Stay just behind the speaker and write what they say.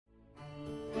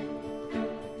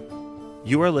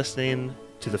You are listening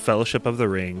to the Fellowship of the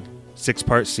Ring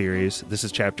 6-part series. This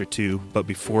is chapter 2, but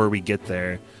before we get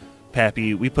there,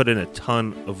 Pappy, we put in a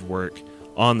ton of work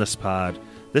on this pod.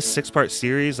 This 6-part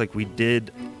series, like we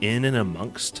did in and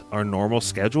amongst our normal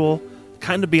schedule,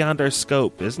 kind of beyond our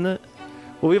scope, isn't it?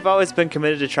 Well, we've always been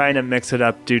committed to trying to mix it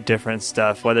up, do different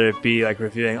stuff, whether it be like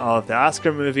reviewing all of the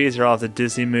Oscar movies or all of the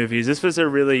Disney movies. This was a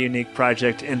really unique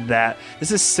project in that this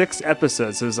is 6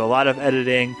 episodes. It was a lot of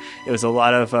editing. It was a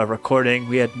lot of recording.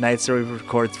 We had nights where we would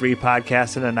record 3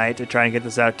 podcasts in a night to try and get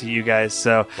this out to you guys.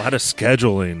 So a lot of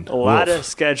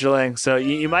scheduling. So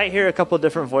you might hear a couple of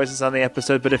different voices on the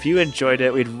episode, but if you enjoyed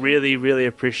it, we'd really, really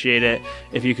appreciate it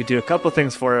if you could do a couple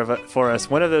things for us.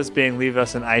 One of those being leave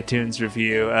us an iTunes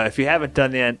review. If you haven't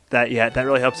done that yet, that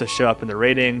really helps us show up in the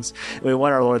ratings. We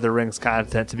want our Lord of the Rings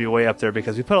content to be way up there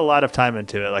because we put a lot of time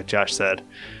into it, like Josh said.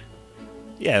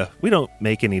 Yeah, we don't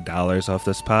make any dollars off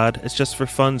this pod. It's just for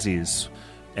funsies.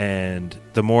 And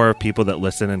the more people that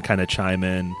listen and kind of chime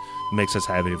in makes us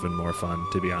have even more fun,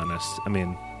 to be honest. I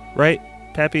mean, right,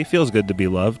 Pappy? Feels good to be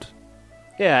loved.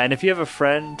 Yeah, and if you have a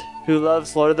friend who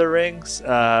loves Lord of the Rings,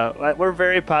 we're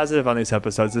very positive on these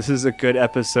episodes. This is a good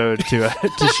episode to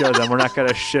show them. We're not going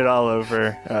to shit all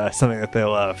over something that they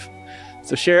love.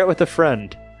 So share it with a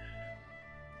friend.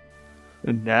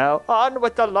 And now, on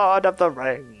with the Lord of the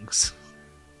Rings.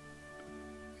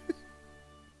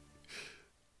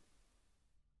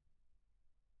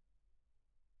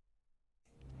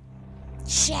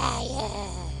 Shire.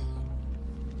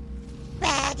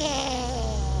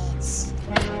 Baggins.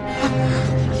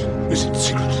 Is it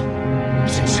secret?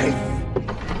 Is it safe?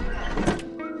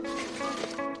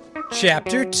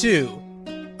 Chapter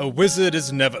 2. A wizard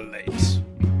is never late.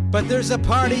 But there's a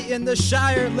party in the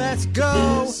Shire, let's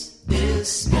go! This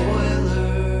is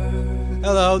spoiler.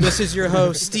 Hello, this is your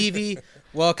host, Stevie.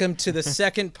 Welcome to the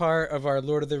second part of our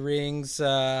Lord of the Rings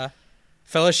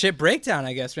Fellowship breakdown,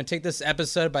 I guess. We're going to take this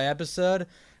episode by episode.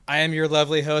 I am your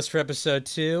lovely host for episode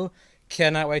 2.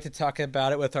 Cannot wait to talk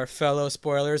about it with our fellow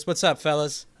spoilers. What's up,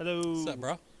 fellas? Hello. What's up,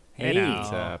 bro? Hey now.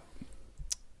 What's up?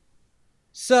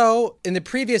 So, in the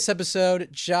previous episode,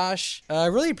 Josh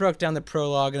really broke down the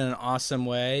prologue in an awesome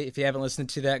way. If you haven't listened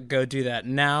to that, go do that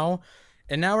now.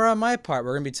 And now we're on my part.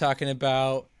 We're going to be talking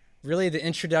about really the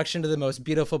introduction to the most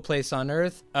beautiful place on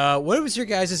Earth. What was your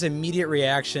guys' immediate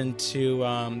reaction to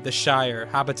the Shire,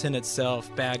 Hobbiton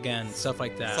itself, Bag End, stuff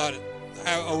like that?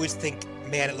 I always think,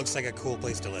 man, it looks like a cool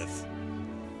place to live.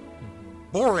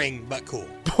 Boring, but cool.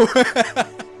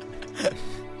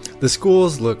 The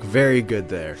schools look very good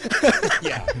there.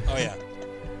 Yeah. Oh, yeah.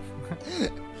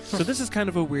 So this is kind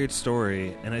of a weird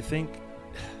story, and I think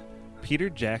Peter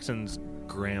Jackson's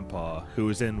grandpa, who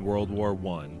was in World War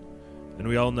I, and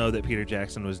we all know that Peter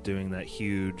Jackson was doing that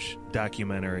huge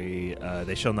documentary,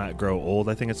 They Shall Not Grow Old,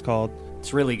 I think it's called.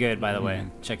 It's really good, by the way.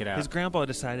 Check it out. His grandpa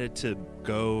decided to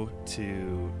go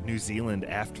to New Zealand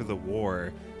after the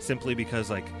war simply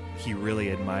because, like, he really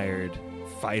admired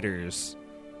fighters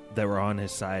that were on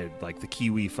his side. Like, the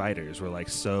Kiwi fighters were, like,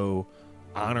 so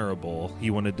honorable.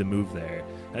 He wanted to move there.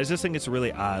 I just think it's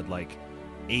really odd, like,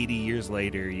 80 years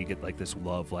later, you get, like, this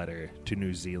love letter to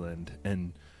New Zealand.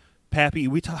 And, Pappy,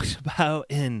 we talked about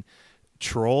in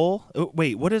Troll. Oh,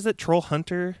 wait, what is it? Troll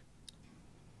Hunter?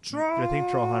 I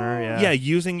think Troll Hunter, yeah. Yeah,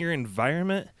 using your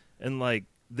environment. And, like,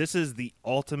 this is the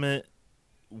ultimate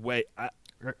way. I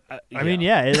mean,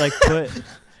 yeah, it, like, put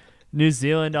New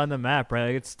Zealand on the map, right?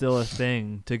 Like, it's still a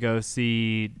thing to go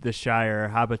see the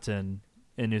Shire, Hobbiton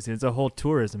in New Zealand. The whole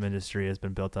tourism industry has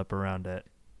been built up around it.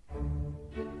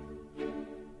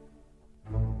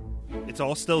 It's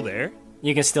all still there?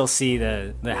 You can still see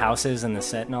the houses and the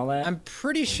set and all that. I'm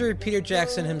pretty sure Peter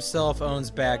Jackson himself owns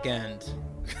Back End.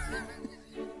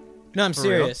 No, I'm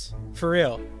serious. For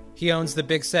real. He owns the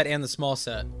big set and the small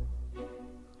set.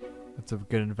 That's a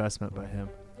good investment by him.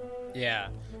 Yeah.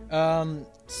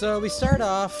 So we start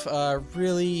off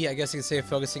really, I guess you could say,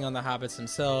 focusing on the hobbits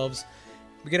themselves.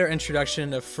 We get our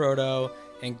introduction of Frodo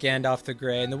and Gandalf the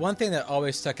Grey. And the one thing that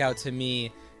always stuck out to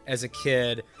me as a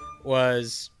kid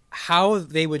was how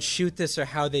they would shoot this or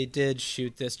how they did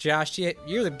shoot this. Josh,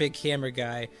 you're the big camera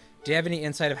guy. Do you have any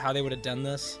insight of how they would have done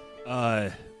this?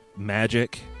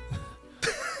 Magic.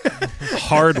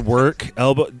 Hard work.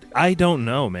 Elbow. I don't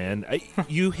know, man.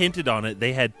 You hinted on it.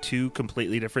 They had 2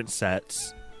 completely different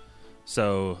sets.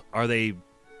 So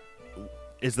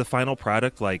is the final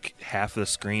product like half the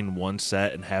screen one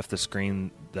set and half the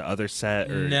screen the other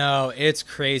set? Or? No, it's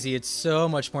crazy. It's so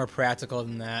much more practical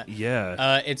than that.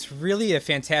 Yeah. It's really a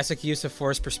fantastic use of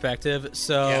forced perspective.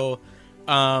 So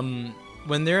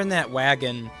when they're in that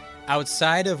wagon,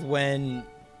 outside of when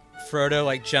Frodo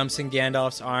like jumps in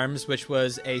Gandalf's arms, which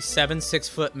was a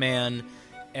 6-foot man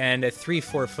and a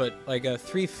 3-4 foot, like a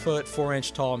 3 foot 4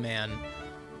 inch tall man.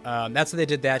 That's how they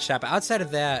did that shot. But outside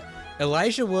of that,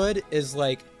 Elijah Wood is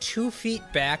like 2 feet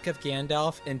back of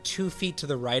Gandalf and 2 feet to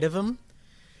the right of him.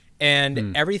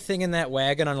 And everything in that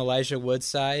wagon on Elijah Wood's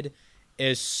side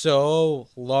is so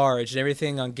large, and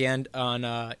everything on Ian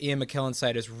McKellen's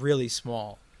side is really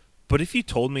small. But if you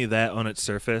told me that on its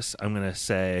surface, I'm going to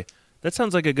say, that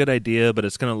sounds like a good idea, but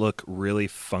it's going to look really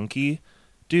funky.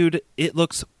 Dude, it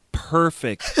looks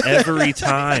perfect every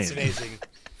time. That's amazing.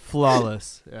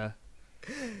 Flawless. Yeah.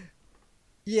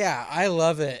 Yeah, I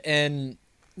love it. And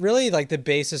really, like, the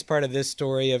basis part of this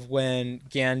story of when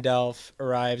Gandalf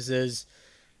arrives is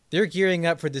they're gearing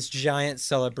up for this giant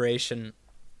celebration.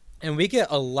 And we get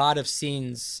a lot of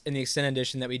scenes in the extended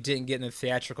edition that we didn't get in the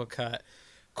theatrical cut.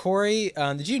 Corey,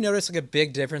 did you notice like a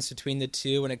big difference between the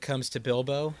two when it comes to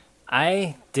Bilbo?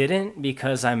 I didn't,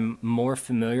 because I'm more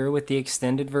familiar with the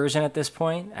extended version at this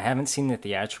point. I haven't seen the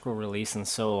theatrical release in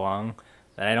so long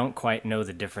that I don't quite know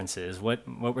the differences. What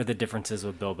were the differences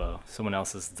with Bilbo? Someone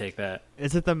else has to take that.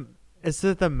 Is it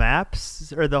the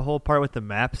maps, or the whole part with the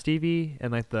maps, Stevie?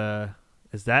 And like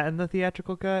is that in the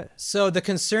theatrical cut? So the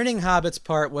concerning hobbits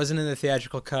part wasn't in the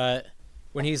theatrical cut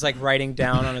when he's like writing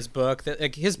down on his book.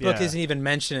 Like his book isn't even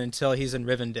mentioned until he's in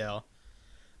Rivendell.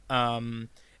 And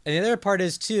the other part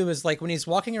is like when he's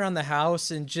walking around the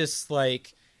house and just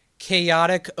like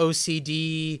chaotic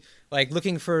OCD, like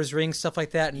looking for his ring, stuff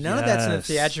like that. None of that's in the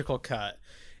theatrical cut.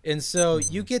 And so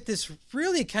you get this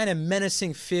really kind of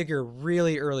menacing figure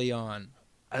really early on.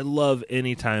 I love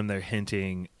any time they're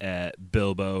hinting at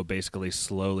Bilbo basically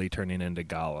slowly turning into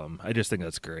Gollum. I just think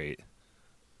that's great.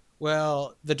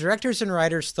 Well, the directors and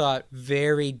writers thought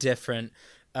very different.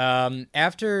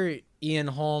 After Ian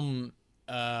Holm,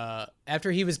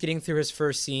 after he was getting through his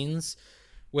first scenes,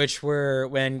 which were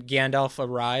when Gandalf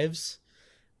arrives,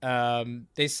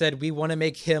 they said, we want to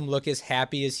make him look as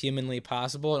happy as humanly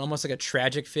possible and almost like a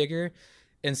tragic figure,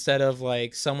 instead of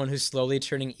like someone who's slowly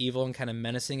turning evil and kind of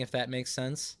menacing, if that makes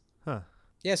sense. Huh.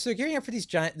 Yeah, so gearing up for this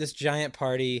giant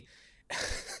party.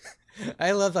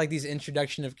 I love like these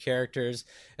introduction of characters,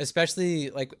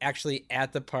 especially like actually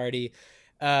at the party.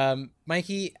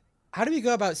 Mikey, how do we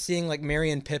go about seeing like Merry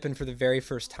and Pippin for the very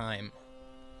first time?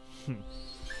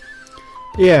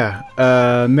 Yeah,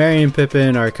 Merry and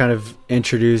Pippin are kind of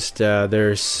introduced.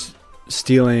 They're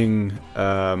stealing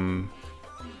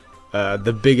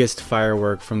the biggest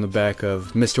firework from the back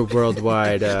of Mr.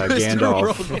 Worldwide,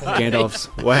 Gandalf's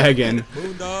wagon.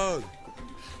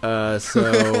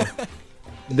 So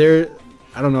they're,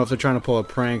 I don't know if they're trying to pull a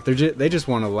prank. They just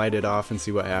want to light it off and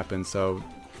see what happens. So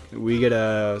we get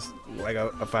a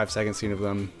 5-second scene of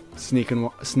them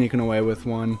sneaking away with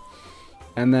one,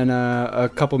 and then a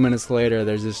couple minutes later,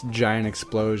 there's this giant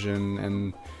explosion.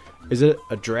 And is it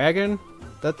a dragon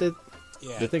that they?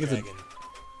 Yeah, they think dragon. it's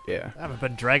a. Yeah. I haven't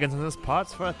been dragons in this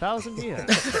pots for 1,000 years.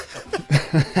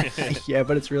 Yeah,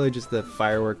 but it's really just the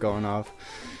firework going off,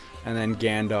 and then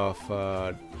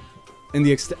Gandalf. In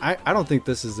the I don't think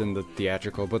this is in the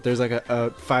theatrical, but there's like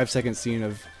a 5-second scene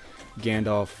of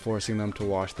Gandalf forcing them to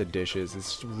wash the dishes.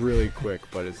 It's really quick,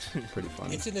 but it's pretty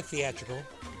funny. It's in the theatrical.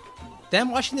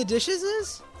 Them washing the dishes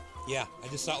is? Yeah, I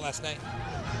just saw it last night.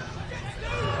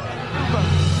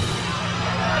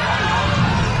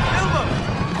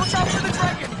 Watch out for the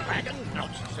dragon! Dragon?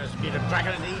 Nonsense. There's been a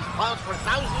dragon in these parts for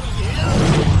 1,000 years.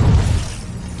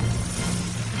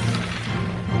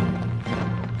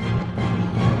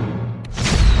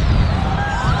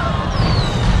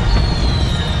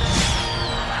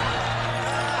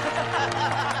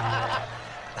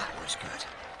 That was good.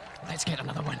 Let's get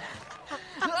another one.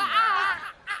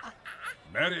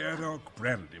 Meriadoc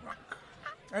Brandybuck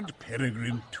and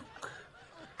Peregrine Took.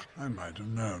 I might have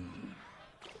known.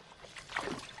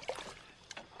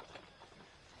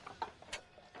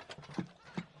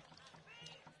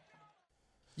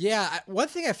 Yeah, one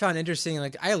thing I found interesting,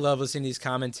 like I love listening to these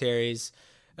commentaries,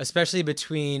 especially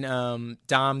between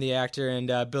Dom, the actor,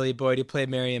 and Billy Boyd, who played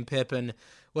Merry and Pippin,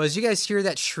 was you guys hear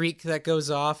that shriek that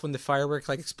goes off when the firework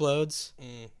like explodes?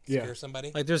 Scare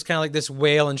somebody? Like there's kind of like this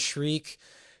wail and shriek.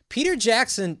 Peter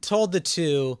Jackson told the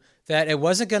two that it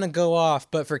wasn't going to go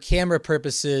off, but for camera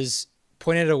purposes,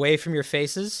 pointed away from your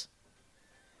faces.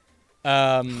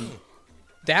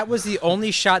 That was the only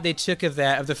shot they took of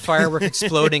the firework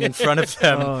exploding in front of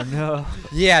them. Oh, no.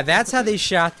 Yeah, that's how they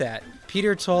shot that.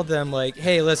 Peter told them, like,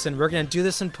 hey, listen, we're going to do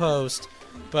this in post,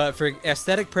 but for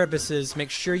aesthetic purposes, make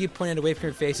sure you point it away from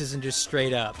your faces and just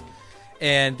straight up.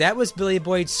 And that was Billy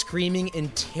Boyd screaming in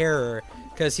terror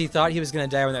because he thought he was going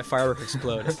to die when that firework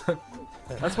exploded.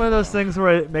 That's one of those things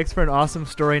where it makes for an awesome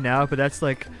story now, but that's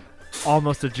like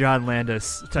almost a John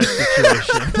Landis type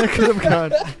situation. That could have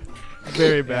gone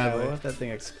very badly. What if that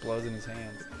thing explodes in his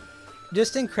hands?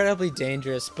 Just incredibly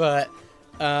dangerous, but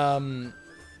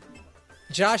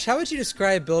Josh, how would you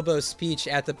describe Bilbo's speech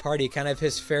at the party, kind of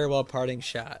his farewell parting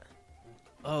shot?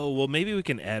 Oh, well, maybe we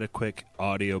can add a quick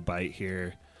audio bite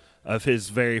here of his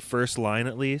very first line,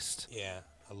 at least. Yeah,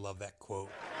 I love that quote.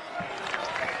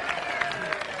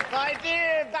 My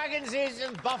dear Bagginses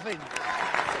and Boffins,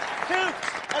 Toots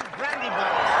and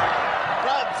Brandybunks,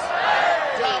 Bloods,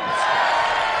 Jobs,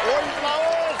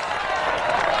 Hornflowers,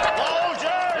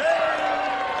 Bulgers,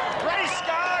 Grey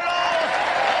Scarlet,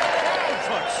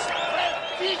 Brownfoots.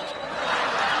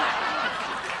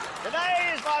 Today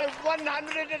is my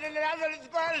 111th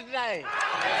birthday.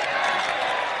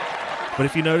 But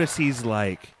if you notice, he's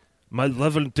like, my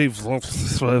 11th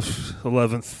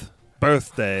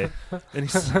birthday. And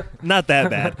he's not that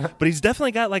bad. But he's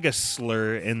definitely got like a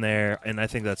slur in there, and I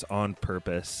think that's on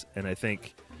purpose. And I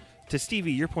think, to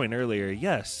Stevie, your point earlier,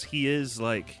 yes, he is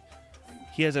like,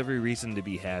 he has every reason to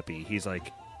be happy. He's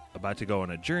like about to go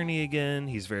on a journey again.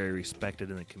 He's very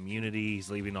respected in the community. He's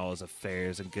leaving all his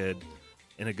affairs in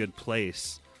a good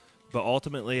place. But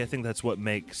ultimately, I think that's what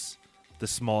makes the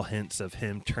small hints of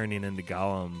him turning into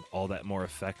Gollum all that more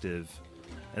effective.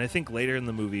 And I think later in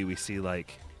the movie we see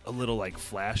like a little like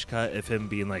flash cut of him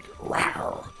being like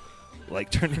rawr, like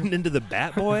turning into the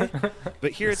Bat Boy.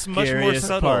 But here it's much more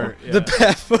subtle. Part, yeah. The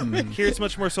Bat Boy. Here it's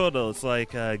much more subtle. It's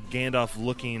like Gandalf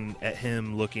looking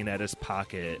at his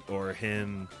pocket, or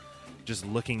him just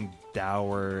looking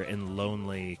dour and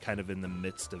lonely kind of in the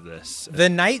midst of this. The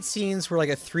night scenes were like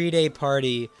a 3-day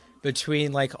party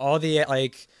between like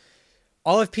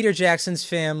all of Peter Jackson's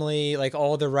family, like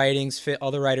all the writers'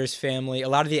 family, a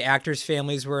lot of the actors'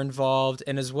 families were involved,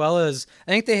 and as well as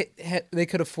I think they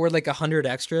could afford like 100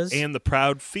 extras. And the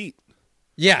Proud Feet.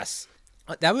 Yes,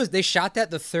 they shot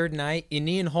that the third night. And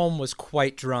Ian Holm was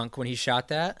quite drunk when he shot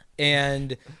that,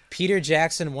 and Peter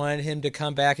Jackson wanted him to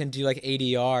come back and do like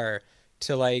ADR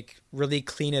to like really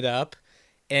clean it up,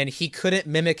 and he couldn't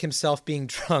mimic himself being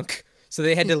drunk, so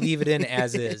they had to leave it in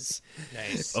as is.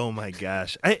 Nice. Oh my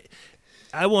gosh.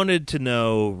 I wanted to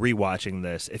know, rewatching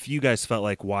this, if you guys felt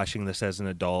like watching this as an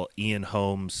adult, Ian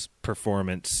Holm's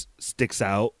performance sticks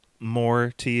out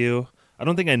more to you. I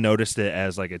don't think I noticed it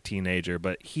as like a teenager,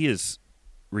 but he is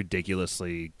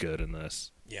ridiculously good in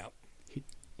this. Yeah.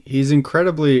 His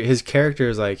character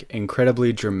is like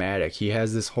incredibly dramatic. He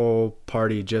has this whole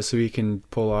party just so he can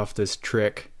pull off this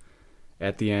trick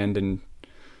at the end and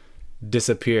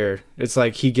disappear. It's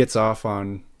like he gets off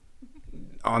on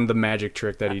the magic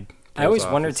trick that he I always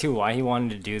wondered too why he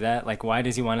wanted to do that. Like, why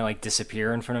does he want to like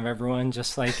disappear in front of everyone?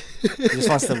 Just like he just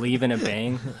wants to leave in a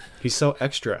bang. He's so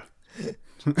extra.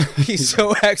 He's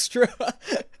so extra.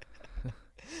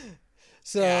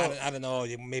 So yeah, I don't know.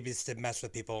 Maybe it's to mess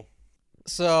with people.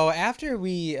 So after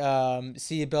we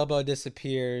see Bilbo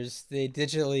disappears, they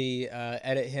digitally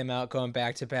edit him out going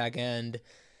back to Bag End,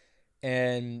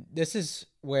 and this is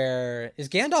where is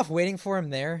Gandalf waiting for him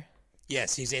there?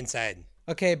 Yes, he's inside.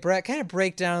 Okay, Brett, kind of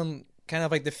break down kind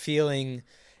of like the feeling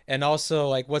and also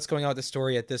like what's going on with the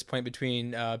story at this point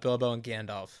between Bilbo and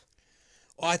Gandalf.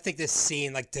 Well, I think this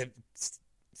scene, like to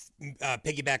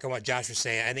piggyback on what Josh was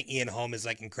saying, I think Ian Holm is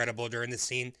like incredible during this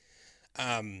scene.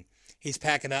 He's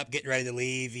packing up, getting ready to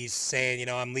leave. He's saying,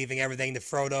 I'm leaving everything to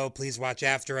Frodo. Please watch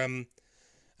after him.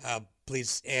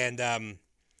 Please. And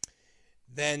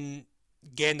then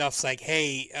Gandalf's like,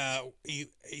 hey, you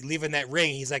leaving that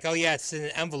ring? He's like, oh, yeah, it's in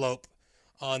an envelope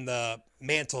on the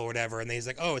mantle or whatever. And then he's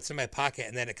like, oh, it's in my pocket.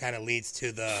 And then it kind of leads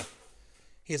to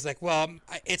he's like, well,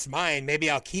 it's mine. Maybe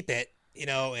I'll keep it,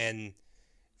 and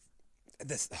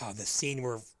the scene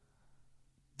where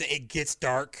it gets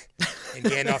dark and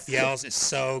Gandalf yells is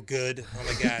so good. Oh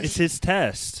my gosh. It's his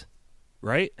test,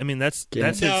 right? I mean, that's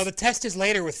the test is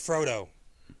later with Frodo,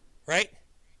 right?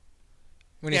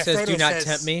 When he says, Frodo do not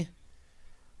tempt me.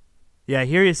 Yeah,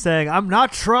 here he's saying, I'm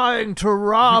not trying to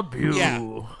rob you.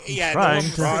 Yeah, trying the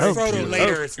to one help Frodo you.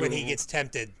 later is when he gets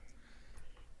tempted.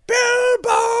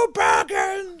 Bilbo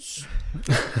Baggins!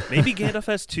 Maybe Gandalf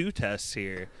has two tests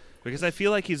here, because I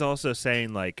feel like he's also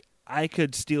saying, like, I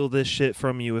could steal this shit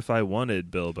from you if I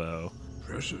wanted, Bilbo.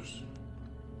 Precious.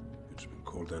 It's been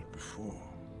called that before,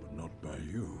 but not by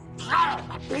you.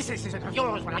 My business isn't of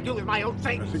yours when I do with my own I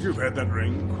things. think you've had that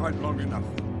ring quite long enough.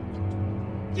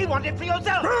 You want it for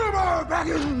yourself. Bilbo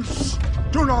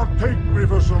Baggins! Do not take me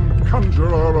for some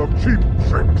conjurer of cheap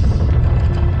tricks.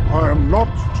 I am not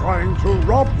trying to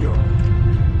rob you.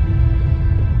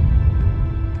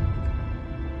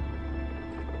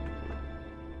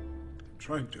 I'm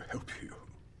trying to help you.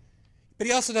 But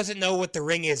he also doesn't know what the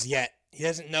ring is yet. He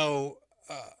doesn't know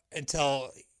until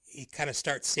he kind of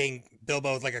starts seeing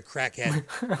Bilbo like a crackhead.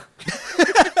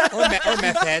 or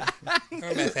meth head.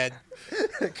 Or meth head.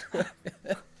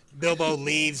 Bilbo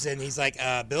leaves and he's like,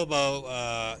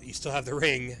 Bilbo, you still have the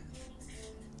ring.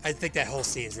 I think that whole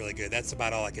scene is really good. That's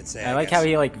about all I can say. I like how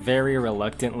he like very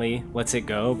reluctantly lets it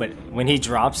go, but when he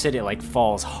drops it, it like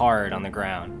falls hard on the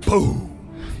ground.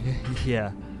 Boom.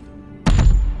 Yeah.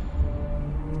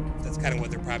 That's kind of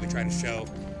what they're probably trying to show,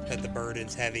 that the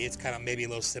burden's heavy. It's kind of maybe a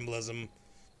little symbolism.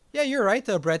 Yeah, you're right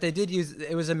though, Brett. They did use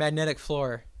it was a magnetic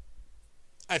floor.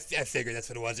 I figured that's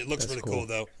what it was. It looks really cool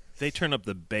though. They turn up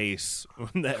the bass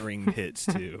when that ring hits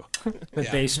too. The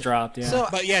bass dropped, yeah. So,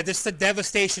 but yeah, just the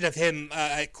devastation of him.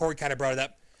 Corey kind of brought it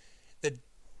up.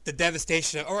 The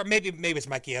devastation, or maybe it's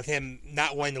Mikey, of him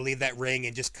not wanting to leave that ring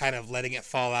and just kind of letting it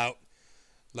fall out.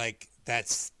 Like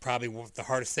that's probably the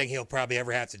hardest thing he'll probably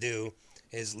ever have to do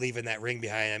is leaving that ring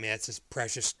behind. I mean, that's just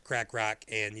precious crack rock,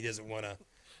 and he doesn't want to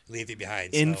leave it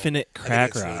behind. Infinite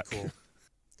crack rock. Really cool.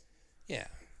 Yeah,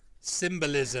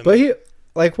 symbolism. But he.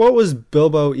 Like, what was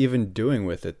Bilbo even doing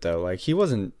with it, though? Like, he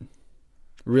wasn't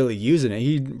really using it.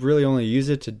 He really only used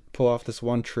it to pull off this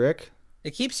one trick.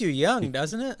 It keeps you young,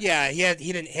 doesn't it? Yeah, he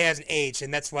hasn't aged,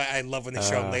 and that's why I love when they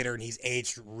show him later, and he's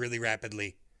aged really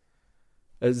rapidly.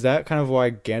 Is that kind of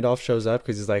why Gandalf shows up?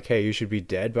 Because he's like, hey, you should be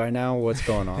dead by now? What's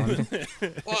going on?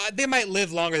 Well, they might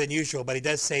live longer than usual, but he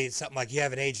does say something like, you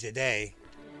haven't aged a day.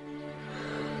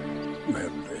 I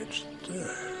haven't aged a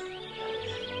day.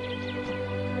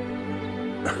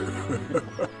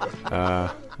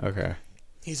 Okay.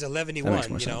 He's 11-1, you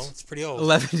know, sense. it's pretty old.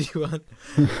 11-1.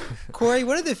 Corey,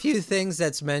 one of the few things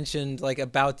that's mentioned like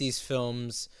about these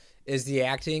films is the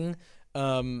acting.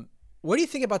 What do you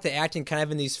think about the acting kind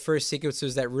of in these first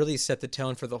sequences that really set the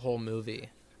tone for the whole movie?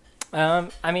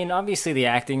 I mean, obviously the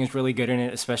acting is really good in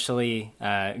it, especially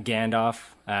Gandalf,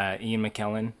 Ian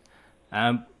McKellen.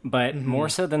 But more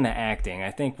so than the acting,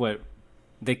 I think what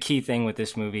the key thing with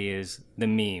this movie is the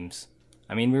memes.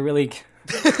 I mean, we really...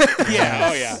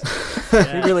 yeah.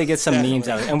 We really get some memes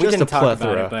out of it. And we Just didn't a talk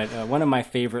plethora. about it, but one of my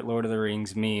favorite Lord of the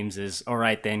Rings memes is, all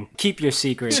right then, keep your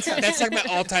secrets. That's like my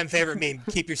all-time favorite meme,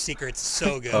 keep your secrets,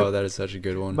 so good. Oh, that is such a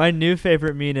good one. My new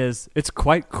favorite meme is, it's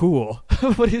quite cool.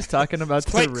 What he's talking about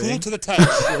to Quite the cool ring. to the touch.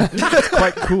 It's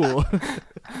quite cool.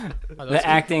 The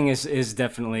acting is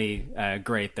definitely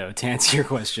great, though, to answer your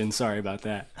question. Sorry about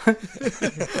that.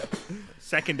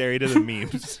 Secondary to the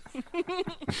memes.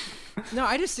 No,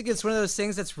 I just think it's one of those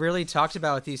things that's really talked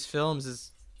about with these films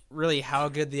is really how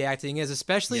good the acting is,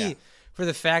 especially for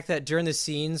the fact that during the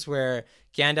scenes where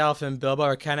Gandalf and Bilbo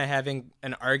are kind of having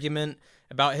an argument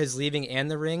about his leaving and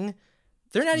the ring,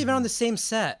 they're not even on the same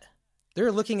set.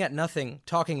 They're looking at nothing,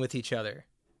 talking with each other.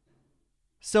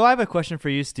 So I have a question for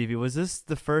you, Stevie. Was this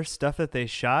the first stuff that they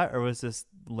shot, or was this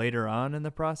later on in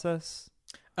the process?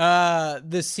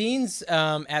 The scenes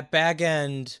at Bag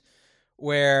End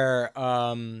where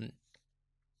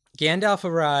Gandalf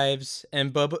arrives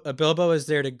and Bilbo is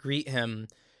there to greet him,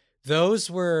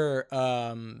 those were,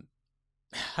 how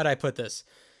do I put this?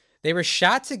 They were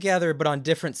shot together but on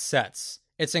different sets.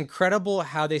 It's incredible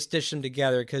how they stitched them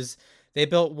together because they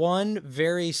built one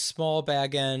very small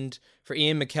Bag End for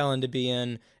Ian McKellen to be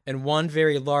in and one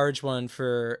very large one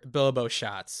for Bilbo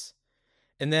shots.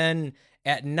 And then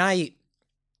at night,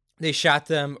 they shot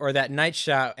them, or that night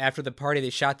shot after the party, they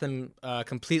shot them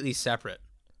completely separate.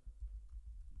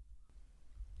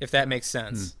 If that makes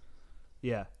sense.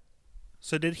 Yeah.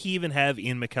 So did he even have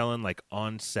Ian McKellen like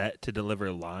on set to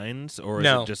deliver lines, or is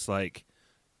No. it just like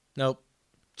Nope.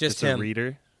 Just a him.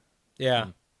 reader? Yeah.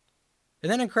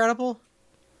 Isn't that incredible?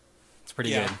 It's pretty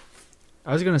good.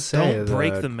 I was going to say... Don't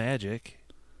break the magic.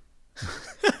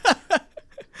 I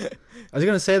was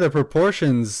going to say the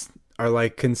proportions are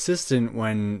like consistent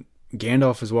when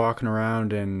Gandalf is walking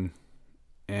around in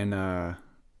that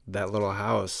little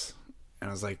house. And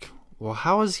I was like, well,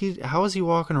 how is he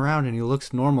walking around and he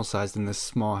looks normal sized in this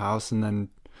small house, and then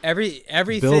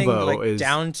Everything Bilbo like is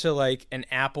down to like an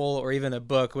apple or even a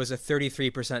book was a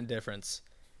 33% difference.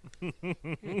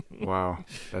 wow,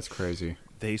 that's crazy.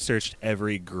 They searched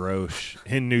every grosh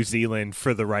in New Zealand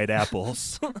for the right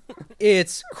apples.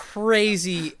 It's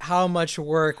crazy how much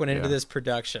work went into Yeah. this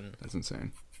production. That's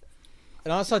insane.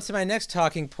 And also to my next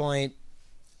talking point,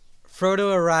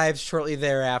 Frodo arrives shortly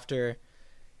thereafter,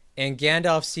 and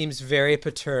Gandalf seems very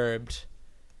perturbed.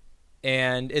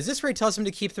 And is this where he tells him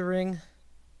to keep the ring?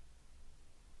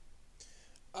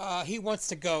 He wants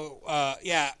to go.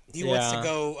 He wants to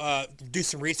go do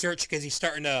some research because he's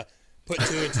starting to put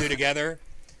two and two together.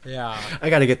 Yeah. I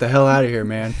got to get the hell out of here,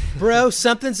 man. Bro,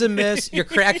 something's amiss. Your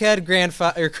crackhead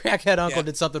grandfather, your crackhead uncle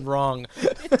did something wrong.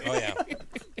 Oh yeah.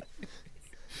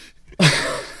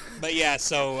 But yeah,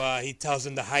 so he tells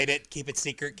him to hide it, keep it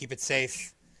secret, keep it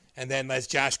safe, and then as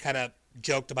Josh kind of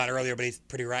joked about earlier, but he's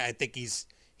pretty right. I think he's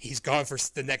gone for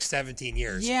the next 17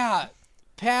 years. Yeah,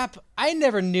 Pap, I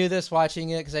never knew this watching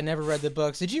it because I never read the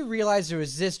books. Did you realize there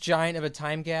was this giant of a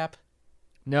time gap?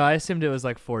 No, I assumed it was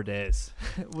like 4 days.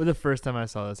 The first time I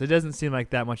saw this, it doesn't seem like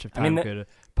that much of time could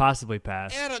possibly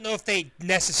pass. I don't know if they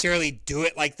necessarily do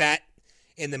it like that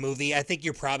in the movie. I think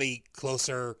you're probably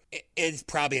closer. It's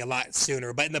probably a lot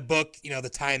sooner. But in the book, the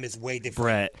time is way different.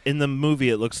 Brett, in the movie,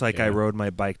 it looks like I rode my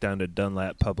bike down to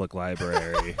Dunlap Public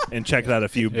Library and checked out a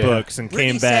few books and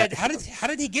Brittany came back. said, how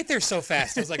did he get there so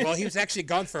fast? I was like, well, he was actually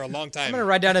gone for a long time. I'm going to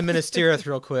ride down to Minas Tirith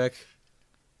real quick.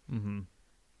 Mm-hmm.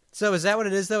 So is that what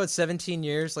it is, though? It's 17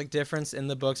 years, like, difference in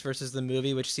the books versus the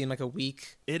movie, which seemed like a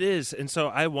week? It is. And so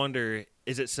I wonder,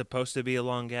 is it supposed to be a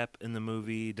long gap in the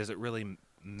movie? Does it really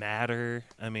matter?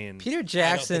 I mean, Peter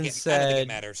Jackson said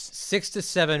 6 to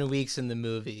 7 weeks in the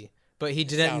movie, but he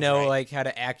didn't know like how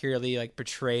to accurately like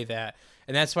portray that,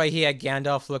 and that's why he had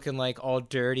Gandalf looking like all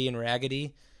dirty and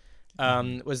raggedy.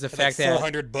 Was the fact that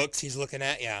 400 books he's looking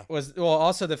at,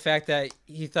 also the fact that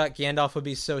he thought Gandalf would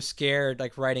be so scared,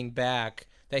 like riding back,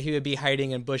 that he would be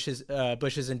hiding in bushes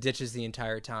and ditches the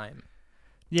entire time.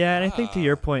 Yeah, and I think to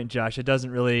your point, Josh, it doesn't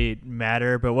really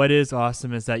matter, but what is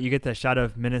awesome is that you get that shot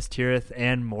of Minas Tirith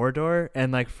and Mordor,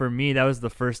 and like for me, that was the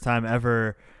first time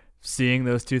ever seeing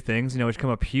those two things, which come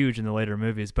up huge in the later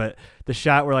movies, but the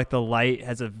shot where like the light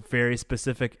has a very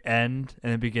specific end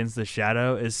and it begins the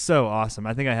shadow is so awesome.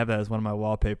 I think I have that as one of my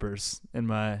wallpapers in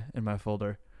my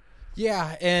folder.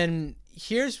 Yeah, and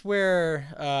here's where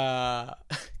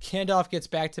Gandalf gets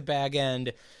back to Bag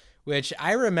End, which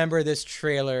I remember this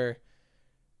trailer.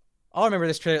 I'll remember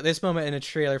this moment in a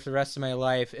trailer for the rest of my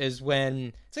life is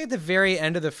when it's like at the very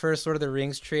end of the first Lord of the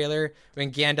Rings trailer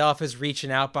when Gandalf is reaching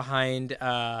out behind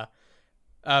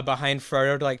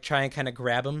Frodo to like try and kind of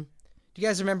grab him. Do you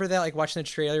guys remember that? Like watching the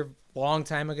trailer a long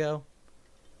time ago?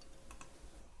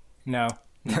 No.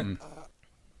 I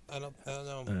don't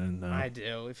know. No. I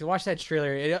do. If you watch that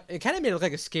trailer, it kind of made it look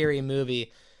like a scary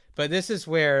movie. But this is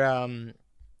where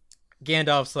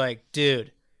Gandalf's like,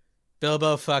 dude,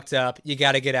 Bilbo fucked up. You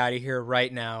got to get out of here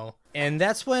right now. And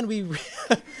that's when we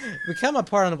come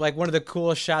apart on like one of the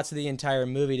coolest shots of the entire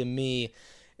movie to me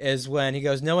is when he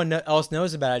goes, no one else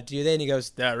knows about it, do they? And he goes,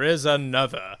 there is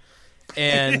another.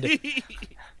 And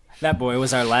that boy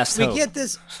was our last hope. We get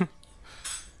this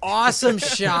awesome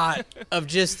shot of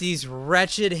just these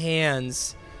wretched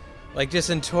hands, like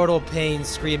just in total pain,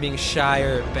 screaming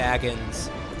Shire Baggins.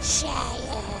 Shire.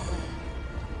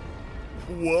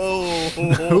 Whoa.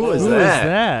 Who was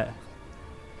that?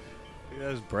 That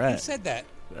was Brett. Who said that?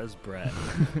 That was Brett.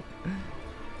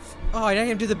 Oh, I didn't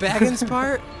even do the Baggins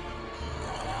part?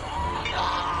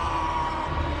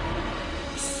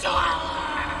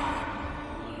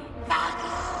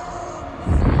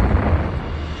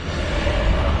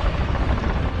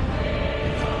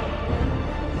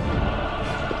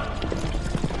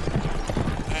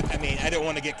 I mean, I don't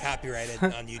want to get copyrighted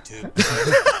on YouTube.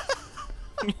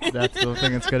 That's the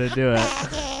thing that's gonna do it.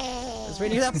 Just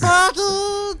waiting to hear that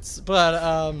Baggins! But,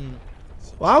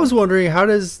 well, I was wondering, how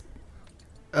does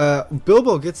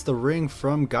Bilbo gets the ring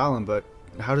from Gollum, but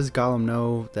how does Gollum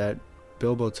know that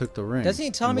Bilbo took the ring? Doesn't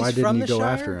he tell him and he's why from didn't he the go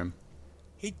Shire? after him?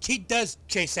 He does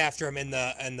chase after him in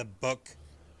the book,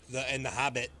 in the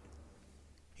Hobbit.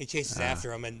 He chases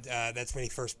after him, and that's when he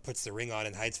first puts the ring on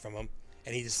and hides from him,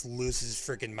 and he just loses his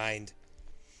freaking mind.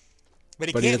 But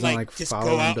he can't doesn't, just follow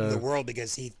go him out in to- the world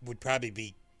because he would probably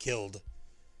be killed.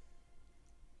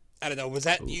 I don't know. Was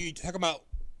that you talking about?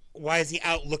 Why is he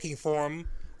out looking for him,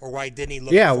 or why didn't he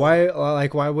look? Yeah, for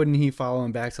why wouldn't he follow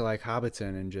him back to like Hobbiton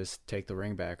and just take the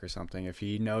ring back or something if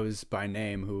he knows by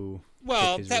name who?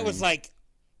 Well, took his that was ring? like,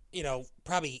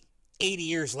 probably 80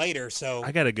 years later. So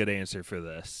I got a good answer for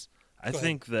this. I Go ahead.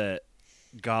 think that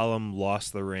Gollum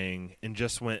lost the ring and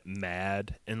just went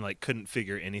mad and like couldn't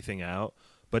figure anything out.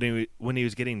 But when he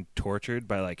was getting tortured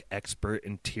by like expert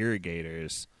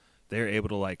interrogators, they were able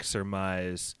to like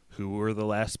surmise who were the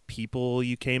last people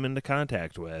you came into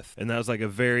contact with, and that was like a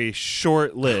very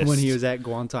short list. When he was at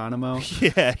Guantanamo.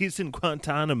 Yeah, he's in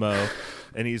Guantanamo,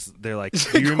 and they're like,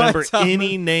 do you remember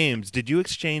any names? Did you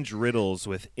exchange riddles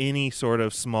with any sort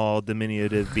of small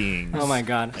diminutive beings? Oh my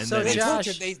god. And So then they Josh-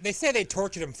 tortured. They say they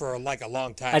tortured him for like a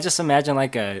long time. I just imagine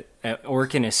like a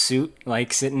orc in a suit,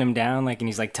 like sitting him down, like, and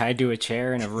he's like tied to a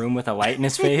chair in a room with a light in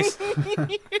his face.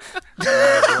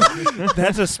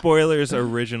 that's a spoilers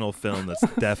original film that's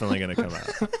definitely going to come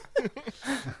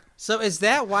out. So is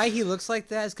that why he looks like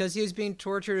that? Is because he was being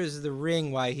tortured? Or is the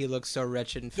ring why he looks so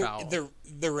wretched and foul?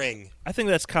 The ring. I think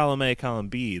that's column A, column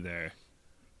B there.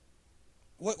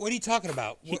 What are you talking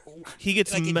about? He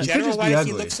gets like in me- general. just Why be does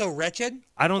he ugly. look so wretched?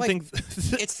 I don't Like, think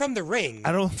it's from the ring.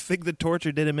 I don't think the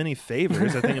torture did him any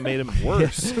favors. I think it made him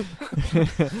worse.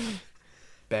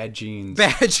 Bad genes.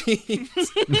 Bad genes.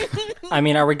 I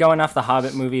mean, are we going off the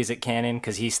Hobbit movie? Is it canon?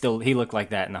 Because he looked like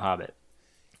that in the Hobbit.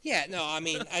 Yeah, no, I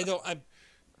mean,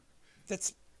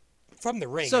 that's from the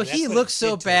ring. So and that's he what looks it so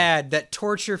did to him. bad that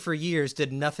torture for years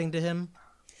did nothing to him?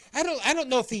 I don't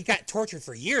know if he got tortured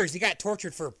for years. He got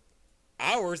tortured for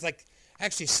hours. Like,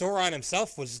 actually, Sauron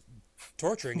himself was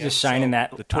torturing him. Just shining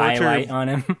that The torture- highlight on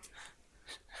him.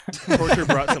 Torture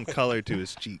brought some color to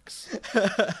his cheeks.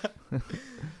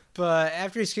 But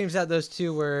after he screams out those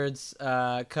two words,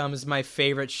 comes my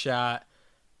favorite shot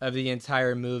of the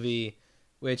entire movie,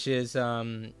 which is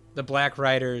the Black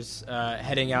Riders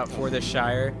heading out for the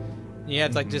Shire. You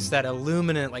had like just that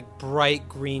illuminant, like bright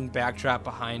green backdrop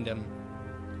behind him.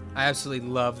 I absolutely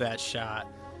love that shot.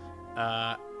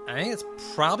 I think it's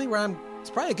probably it's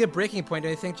probably a good breaking point,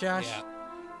 don't you think, Josh? Yeah.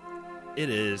 It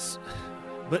is.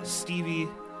 But Stevie,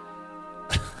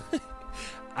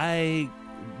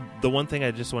 the one thing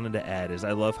I just wanted to add is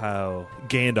I love how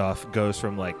Gandalf goes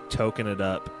from like toking it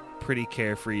up, pretty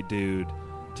carefree dude,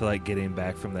 to like getting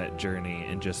back from that journey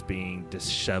and just being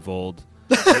disheveled.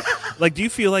 Like, do you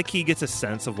feel like he gets a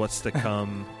sense of what's to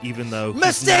come, even though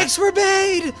Mistakes were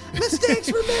made.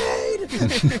 Mistakes were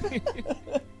made.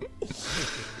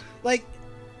 Like,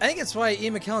 I think it's why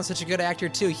Ian McKellen's such a good actor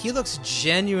too. He looks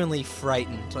genuinely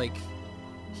frightened. Like,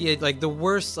 he had like the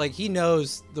worst. Like, he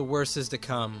knows the worst is to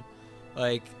come.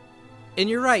 Like, and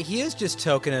you're right. He is just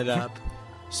toking it up,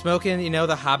 smoking,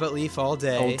 the Hobbit leaf all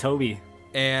day. Old Toby.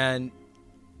 And,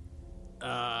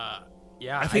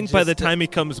 yeah. I think by the time he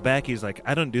comes back, he's like,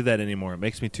 I don't do that anymore. It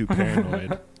makes me too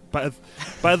paranoid.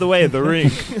 By the way, the ring.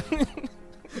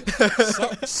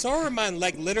 Saruman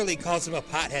like literally calls him a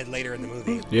pothead later in the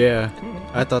movie. Yeah,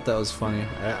 I thought that was funny.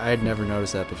 I had never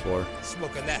noticed that before.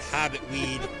 Smoking that Hobbit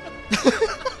weed.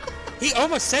 He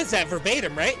almost says that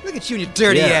verbatim, right? Look at you and your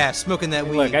dirty Yeah. ass smoking that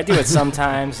weed. Look, I do it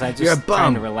sometimes. I You're a just bum.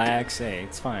 trying to relax. Hey,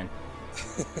 it's fine.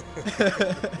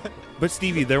 But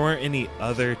Stevie, there weren't any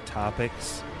other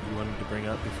topics you wanted to bring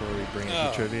up before we bring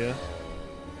up the trivia?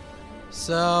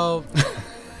 So,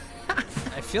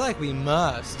 I feel like we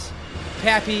must.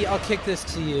 Pappy, I'll kick this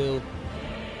to you.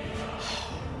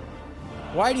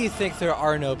 Why do you think there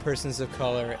are no persons of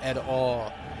color at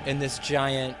all in this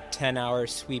giant 10-hour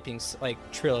sweeping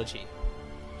trilogy?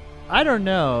 I don't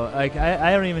know. Like,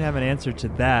 I don't even have an answer to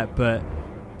that, but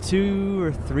 2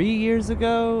 or 3 years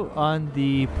ago on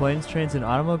the Planes, Trains, and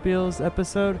Automobiles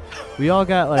episode, we all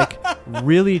got like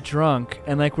really drunk,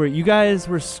 and like you guys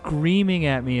were screaming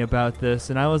at me about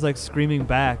this, and I was like screaming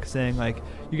back, saying like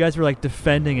you guys were like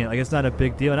defending it, like it's not a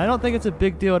big deal, and I don't think it's a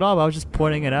big deal at all. But I was just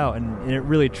pointing it out, and it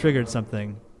really triggered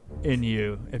something in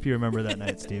you, if you remember that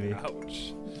night, Stevie.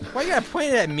 Ouch. Why you gotta point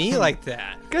it at me like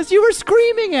that? Because you were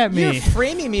screaming at me. You're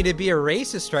framing me to be a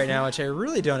racist right now, which I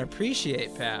really don't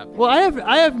appreciate, Pap. Well,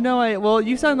 I have no idea. Well,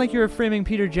 you sound like you were framing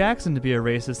Peter Jackson to be a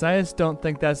racist. I just don't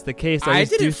think that's the case. I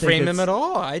just do didn't think frame him it's- at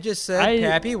all. I just said,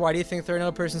 Pappy, why do you think there are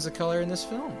no persons of color in this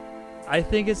film? I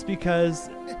think it's because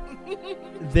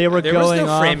they were There going was no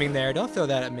off. framing there. Don't throw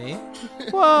that at me.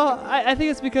 Well, I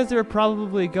think it's because they were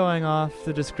probably going off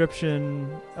the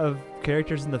description of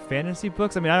characters in the fantasy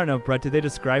books. I mean, I don't know, Brett. Did they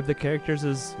describe the characters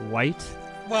as white?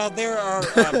 Well, there are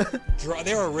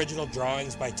there are original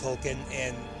drawings by Tolkien,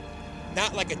 and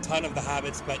not like a ton of the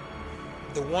Hobbits, but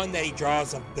the one that he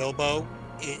draws of Bilbo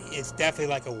is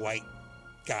definitely like a white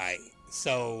guy.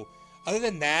 So, other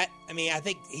than that, I mean, I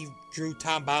think he drew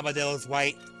Tom Bombadil as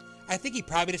white. I think he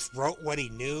probably just wrote what he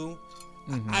knew.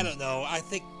 I don't know. I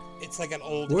think it's like an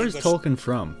old Where's English, Tolkien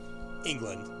from?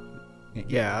 England,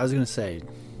 Yeah, I was gonna say.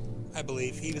 I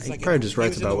believe. He was He like probably just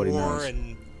writes was in about the what he war, knows.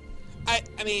 And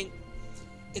I mean,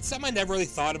 it's something I never really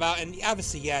thought about, and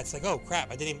obviously, yeah, it's like, oh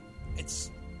crap, I didn't even,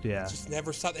 Yeah. just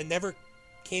never saw, it never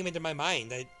came into my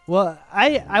mind. Well,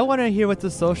 I want to hear what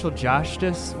the social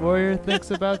justice warrior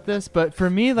thinks about this, but for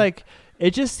me, like,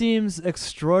 it just seems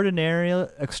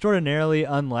extraordinarily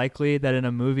unlikely that in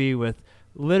a movie with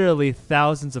literally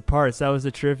thousands of parts, that was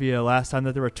the trivia last time,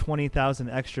 that there were 20,000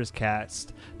 extras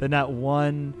cast, that not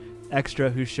one extra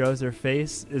who shows their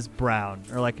face is brown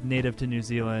or like native to New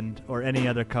Zealand or any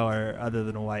other color other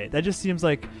than white. That just seems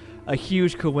like a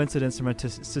huge coincidence from a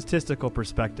statistical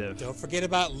perspective. Don't forget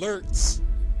about Lurtz.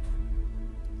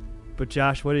 But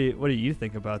Josh, what do you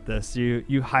think about this? You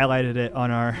highlighted it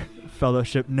on our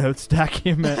fellowship notes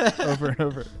document over and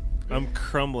over. I'm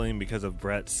crumbling because of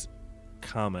Brett's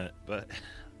comment, but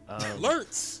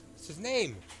Lurtz. It's his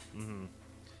name.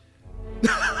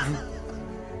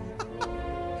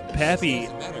 Pappy,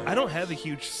 I don't have a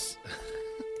huge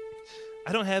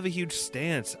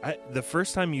stance. The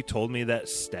first time you told me that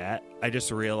stat, I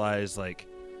just realized, like,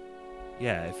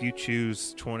 yeah, if you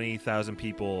choose 20,000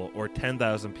 people or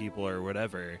 10,000 people or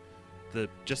whatever, the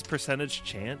just percentage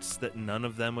chance that none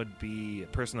of them would be a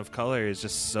person of color is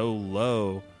just so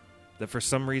low that for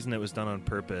some reason it was done on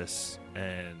purpose,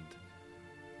 and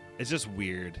it's just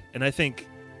weird. And I think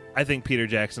Peter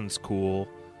Jackson's cool,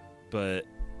 but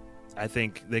I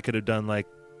think they could have done like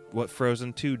what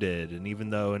Frozen 2 did. And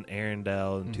even though in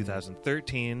Arendelle in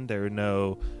 2013 there were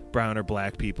no brown or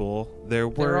black people, there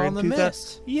were all in in the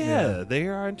mist. Yeah, they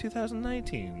are in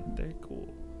 2019. They're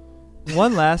cool.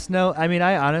 One last note. I mean,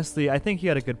 I think you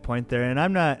had a good point there, and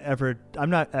I'm not ever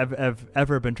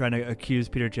been trying to accuse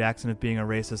Peter Jackson of being a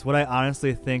racist. What I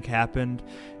honestly think happened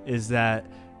is that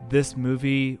this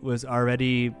movie was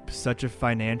already such a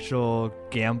financial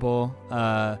gamble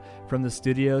from the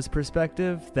studio's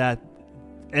perspective that,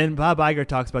 and Bob Iger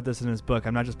talks about this in his book,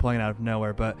 I'm not just pulling it out of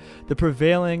nowhere, but the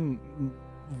prevailing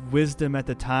wisdom at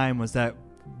the time was that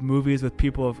movies with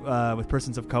with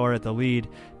persons of color at the lead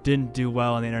didn't do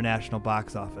well in the international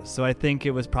box office. So I think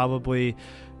it was probably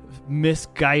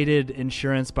misguided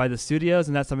insurance by the studios,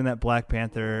 and that's something that Black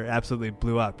Panther absolutely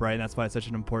blew up, right? And that's why it's such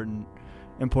an important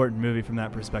movie from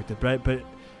that perspective. But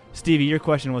Stevie, your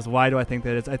question was, why do I think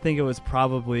that is? I think it was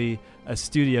probably a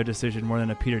studio decision more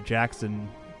than a Peter Jackson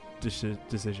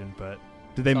decision. But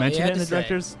did they mention it in the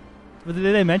director's? Did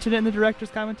they mention it in the director's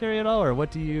commentary at all, or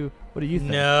what do you think?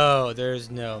 No,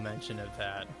 there's no mention of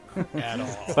that at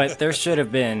all. But there should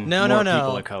have been more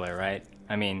people of color, right?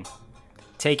 I mean,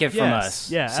 take it from us,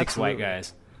 six white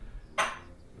guys.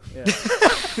 Yeah.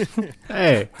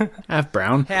 Hey, half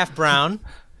brown. Half brown,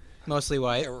 mostly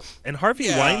white. And Harvey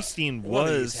Weinstein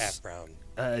was half brown.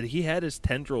 He had his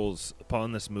tendrils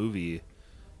upon this movie,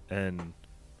 and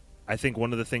I think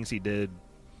one of the things he did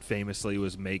famously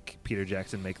was make Peter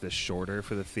Jackson make this shorter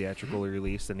for the theatrical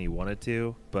release than he wanted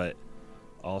to, but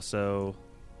also,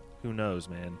 who knows,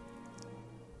 man?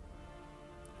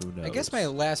 Who knows? I guess my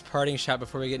last parting shot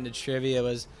before we get into trivia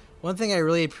was, one thing I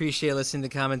really appreciate listening to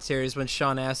commentaries when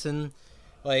Sean Astin,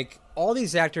 like, all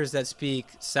these actors that speak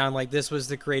sound like this was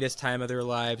the greatest time of their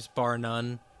lives, bar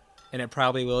none, and it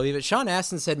probably will be. But Sean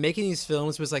Astin said making these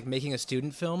films was like making a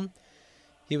student film.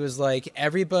 He was like,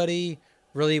 everybody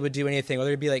really would do anything,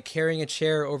 whether it be like carrying a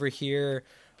chair over here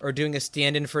or doing a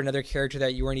stand-in for another character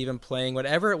that you weren't even playing,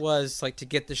 whatever it was, like, to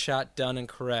get the shot done and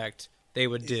correct, they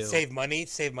would do. Save money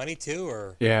too,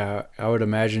 or? Yeah, I would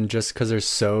imagine just because there's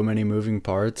so many moving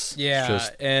parts. Yeah,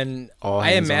 and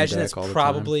I imagine that's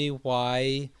probably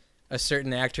why a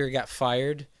certain actor got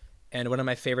fired, and one of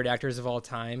my favorite actors of all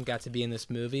time got to be in this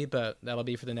movie, but that'll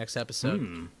be for the next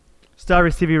episode.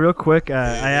 Star Stevie, real quick,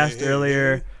 I asked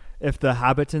earlier if the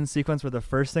Hobbiton sequence were the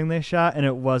first thing they shot, and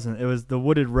it wasn't. It was the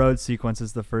Wooded Road sequence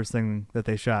is the first thing that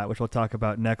they shot, which we'll talk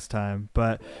about next time.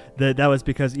 But that was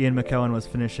because Ian McKellen was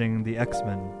finishing the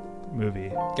X-Men movie.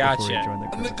 Gotcha. Before he joined the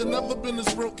crew. Nigga never been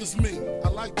as broke as me. I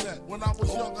like that. When I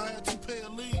was young, I had 2 pair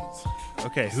of leads.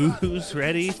 Okay, who's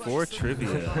ready for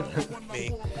trivia?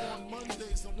 Me.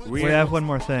 We have one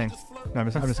more thing. No,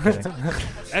 I'm just kidding.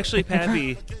 Actually,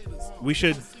 Pappy, we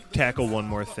should tackle one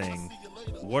more thing.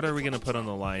 What are we going to put on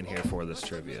the line here for this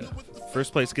trivia?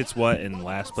 First place gets what, and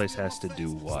last place has to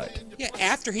do what? Yeah,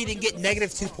 after he didn't get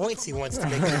 -2 points, he wants to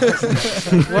make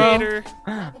it. Well,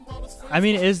 I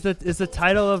mean, is the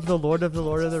title of the Lord of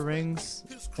the Rings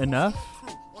enough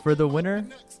for the winner,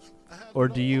 or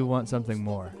do you want something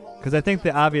more? Because I think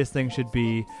the obvious thing should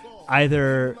be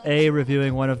either A,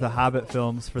 reviewing one of the Hobbit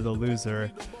films for the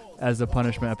loser as a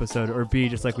punishment episode, or B,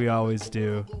 just like we always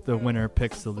do, the winner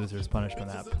picks the loser's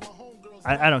punishment app.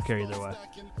 I don't care either way.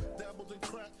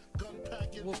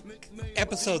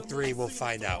 Episode 3, we'll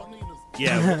find out.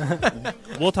 Yeah,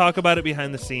 we'll talk about it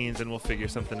behind the scenes, and we'll figure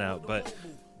something out. But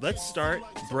let's start.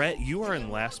 Brett, you are in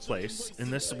last place,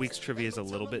 and this week's trivia is a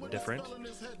little bit different.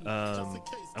 I'm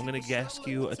going to ask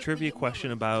you a trivia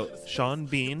question about Sean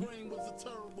Bean,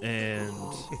 and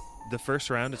the first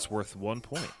round, it's worth 1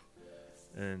 point.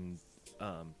 And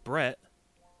Brett,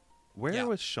 where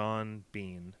was Sean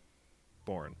Bean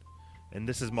born? And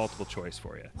this is multiple choice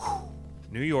for you.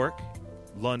 New York,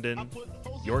 London,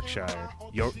 Yorkshire,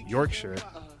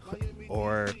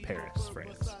 or Paris,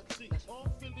 France.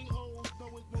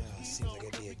 Seems like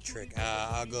it'd be a trick.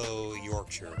 I'll go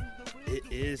Yorkshire. It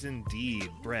is indeed.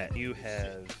 Brett, you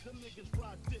have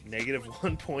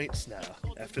 -1 points now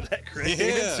after that correct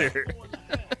answer.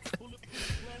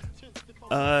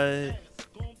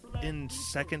 In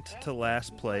second to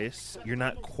last place, you're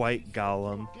not quite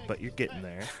Gollum, but you're getting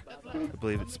there. I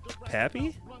believe it's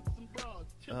Pappy.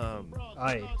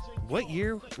 Aye. What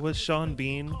year was Sean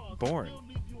Bean born?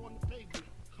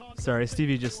 Sorry,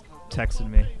 Stevie just texted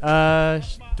me.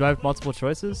 Do I have multiple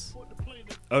choices?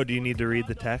 Oh, do you need to read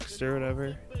the text or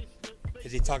whatever?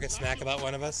 Is he talking smack about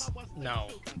one of us? No.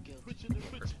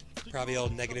 Probably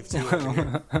old -2 over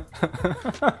here.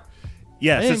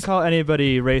 Yes. I didn't call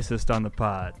anybody racist on the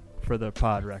pod, for the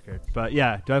pod record. But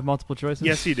yeah, do I have multiple choices?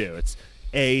 Yes, you do. It's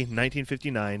A,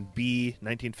 1959, B,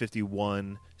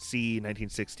 1951, C,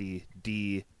 1960,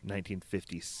 D,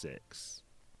 1956.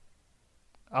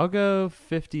 I'll go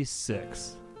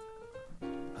 56.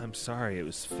 I'm sorry, it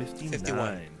was 59.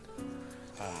 51.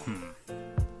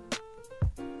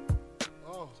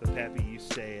 So, Pappy, you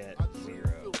stay at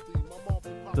 0.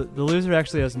 The loser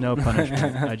actually has no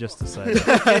punishment. I just decided.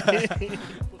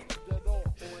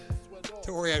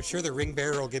 Don't worry, I'm sure the ring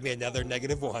bearer will give me another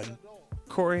 -1.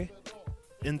 Corey,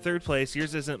 in third place,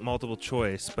 yours isn't multiple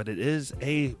choice, but it is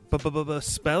a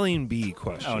spelling bee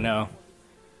question. Oh, no.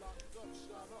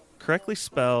 Correctly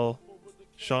spell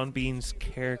Sean Bean's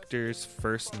character's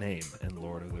first name in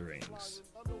Lord of the Rings.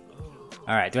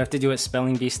 All right, do I have to do it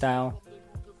spelling bee style?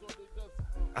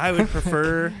 I would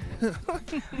prefer...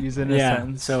 Use it in a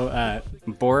sentence. So,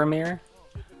 Boromir,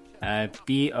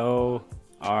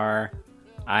 Borrimir.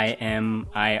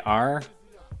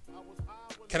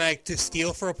 Can I just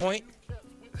steal for a point?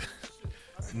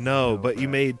 No, but you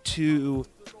made 2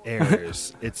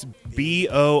 errors. It's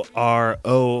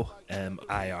Boromir,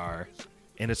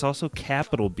 and it's also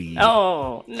capital B.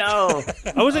 Oh, no.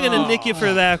 I wasn't going to nick you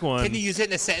for that one. Can you use it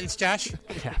in a sentence, Josh?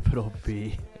 Capital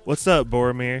B. What's up,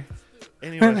 Boromir?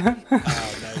 Anyway.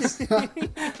 Oh, nice.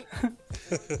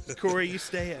 Corey, you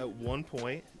stay at 1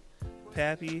 point.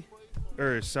 Mikey,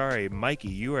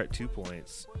 you are at 2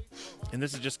 points. And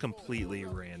this is just completely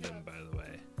random, by the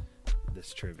way,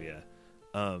 this trivia.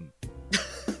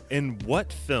 In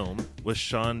what film was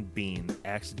Sean Bean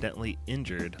accidentally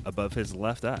injured above his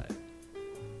left eye?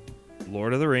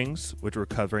 Lord of the Rings, which we're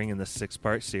covering in the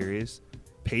 6-part series,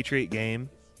 Patriot Game,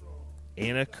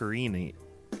 Anna Karenina,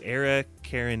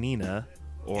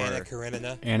 or Anna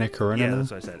Karenina. Anna Karenina? Yeah,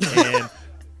 that's what I said.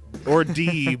 Or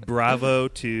D, Bravo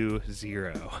to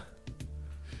 0.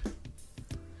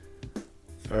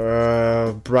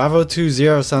 Bravo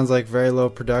 20 sounds like very low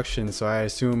production, so I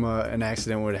assume an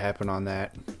accident would happen on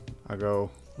that. I'll go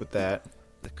with that.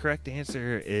 The correct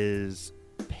answer is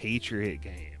Patriot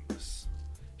Games.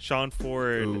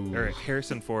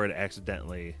 Harrison Ford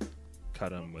accidentally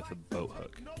cut him with a boat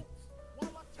hook.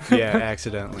 Yeah,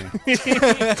 accidentally.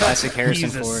 Classic Harrison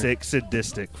He's a Ford. sick,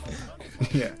 sadistic.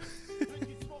 Yeah.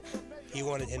 He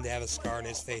wanted him to have a scar on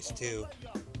his face, too.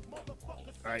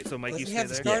 All right, so Mike, Does you he stay have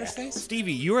the there. scar on his face?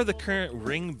 Stevie, you are the current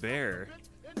ring bearer,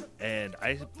 and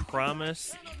I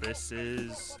promise this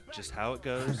is just how it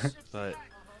goes. But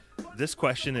this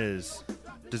question is: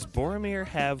 does Boromir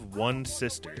have one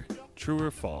sister? True or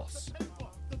false?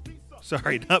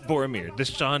 Sorry, not Boromir. Does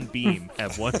Sean Bean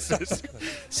have one sister?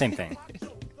 Same thing.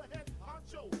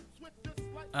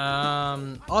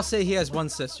 I'll say he has one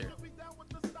sister.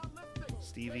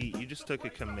 Stevie, you just took a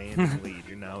commanding lead.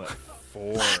 You're now at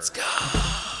 4. Let's go.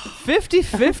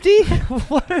 50-50?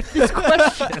 What are these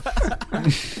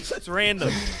questions? It's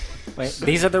random. Wait,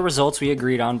 these are the results we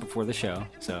agreed on before the show,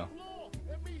 so.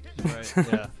 Right,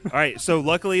 yeah. All right, so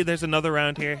luckily there's another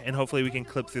round here, and hopefully we can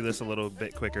clip through this a little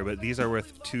bit quicker, but these are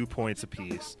worth 2 points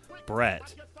apiece.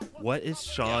 Brett, what is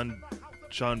Sean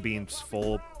Bean's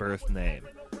full birth name?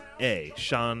 A,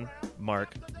 Sean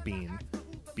Mark Bean.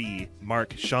 B,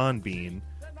 Mark Sean Bean.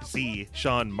 C,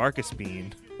 Sean Marcus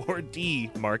Bean. Or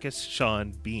D, Marcus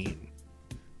Sean Bean.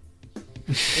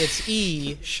 It's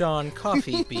E, Sean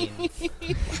Coffee Bean.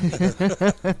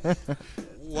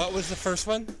 What was the first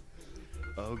one?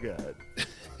 Oh, God.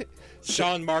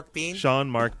 Sean Mark Bean? Sean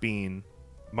Mark Bean.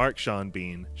 Mark Sean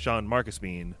Bean. Sean Marcus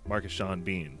Bean. Marcus Sean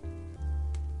Bean.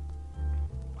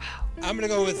 I'm going to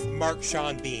go with Mark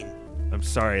Sean Bean. I'm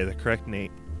sorry, the correct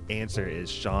answer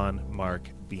is Sean Mark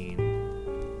Bean.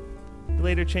 He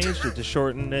later changed it to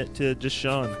shorten it to just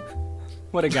Sean.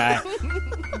 What a guy.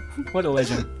 What a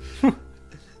legend.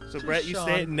 So, Brett, you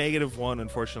stay at -1,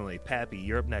 unfortunately. Pappy,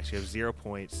 you're up next. You have 0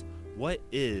 points. What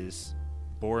is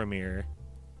Boromir,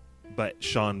 but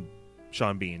Sean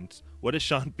Bean's? What is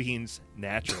Sean Bean's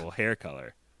natural hair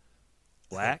color?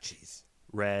 Black,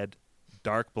 red,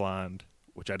 dark blonde,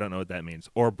 which I don't know what that means,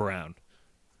 or brown?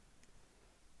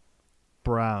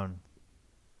 Brown.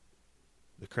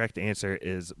 The correct answer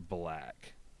is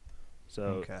black. So,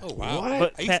 Okay. Oh, wow.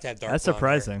 But I used to have dark That's blonde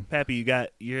surprising. Pappy,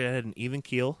 you're at an even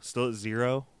keel, still at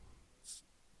 0.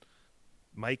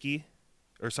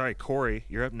 Corey,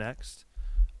 you're up next.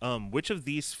 Which of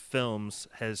these films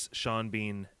has Sean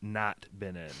Bean not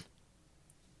been in?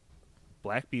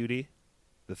 Black Beauty,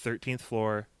 The 13th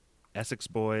Floor, Essex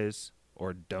Boys,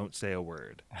 or Don't Say a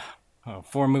Word? Oh,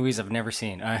 4 movies I've never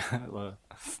seen.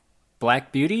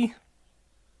 Black Beauty?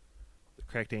 The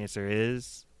correct answer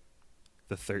is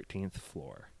The 13th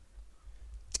Floor.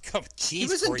 Oh, jeez, He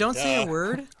was in Corey, Don't Say a duh.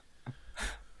 Word.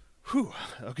 Whew.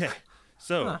 Okay.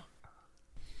 So, Huh.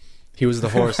 He was the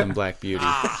horse in Black Beauty.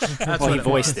 Well, he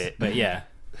voiced it, but yeah.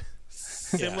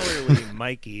 similarly,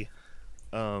 Mikey,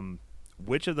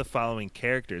 which of the following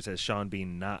characters has Sean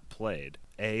Bean not played?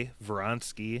 A.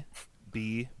 Vronsky,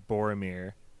 B.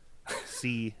 Boromir,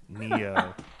 C.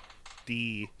 Neo,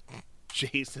 D.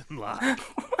 Jason Locke.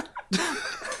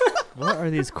 What are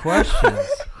these questions?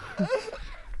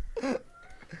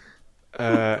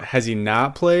 Has he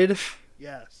not played?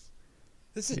 Yes.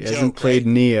 This is He a joke, hasn't played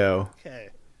right? Neo. Okay.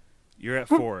 You're at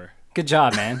 4. Good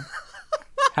job, man.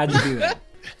 How'd you do that?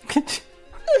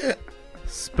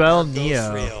 Spell Ghost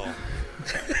Neo. Real.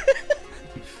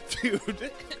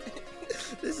 Dude.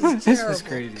 This This was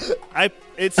crazy.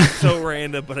 It's so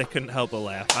random, but I couldn't help but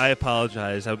laugh. I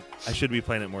apologize. I should be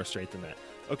playing it more straight than that.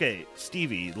 Okay,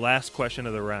 Stevie, last question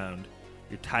of the round.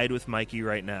 You're tied with Mikey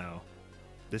right now.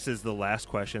 This is the last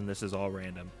question. This is all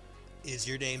random. Is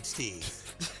your name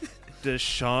Steve? Does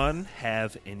Sean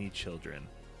have any children?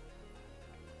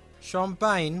 Sean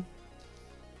Bean.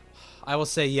 I will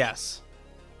say yes.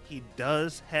 He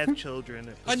does have children.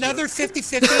 It puts you Another up-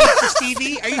 50-50 for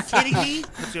Stevie? Are you kidding me?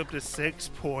 Puts you up to 6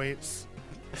 points.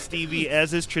 Stevie,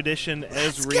 as is tradition,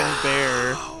 as Ring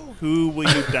Bear, who will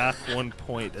you dock 1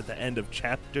 point at the end of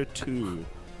Chapter 2?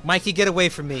 Mikey, get away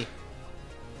from me.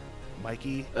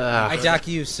 Mikey, I dock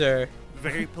you, sir.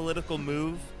 very political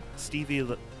move. Stevie,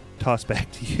 toss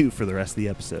back to you for the rest of the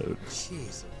episode.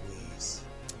 Jeez Louise.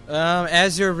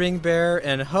 As your ring bearer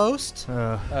and host,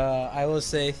 Uh. I will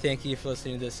say thank you for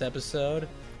listening to this episode.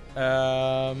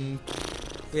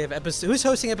 We have episode. Who's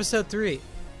hosting episode 3?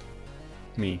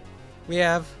 Me. We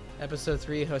have episode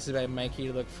 3 hosted by Mikey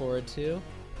to look forward to.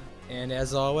 And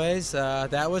as always,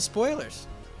 that was spoilers.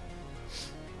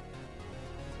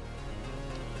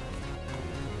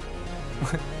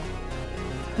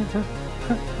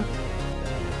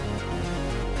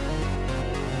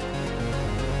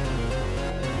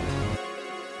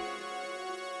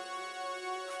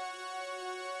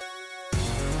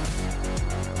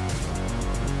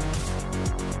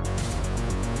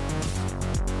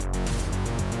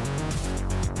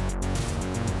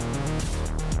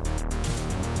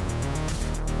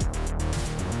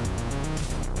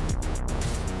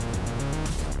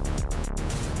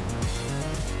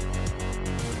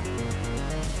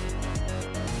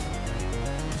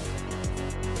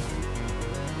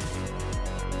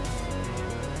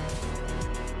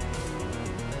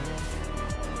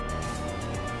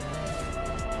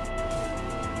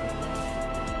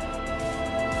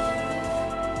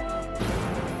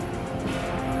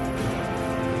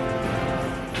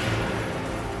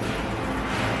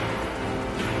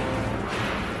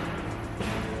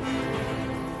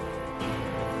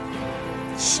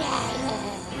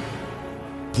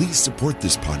 Please support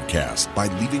this podcast by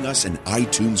leaving us an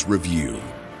iTunes review.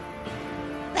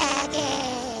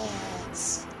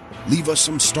 Baggins. Leave us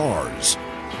some stars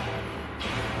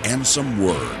and some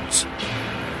words.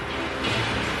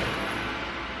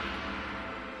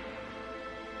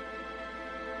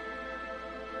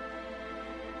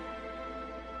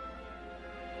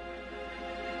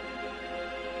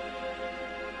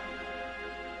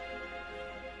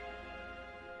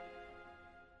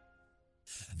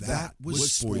 That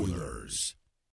was Spoilers.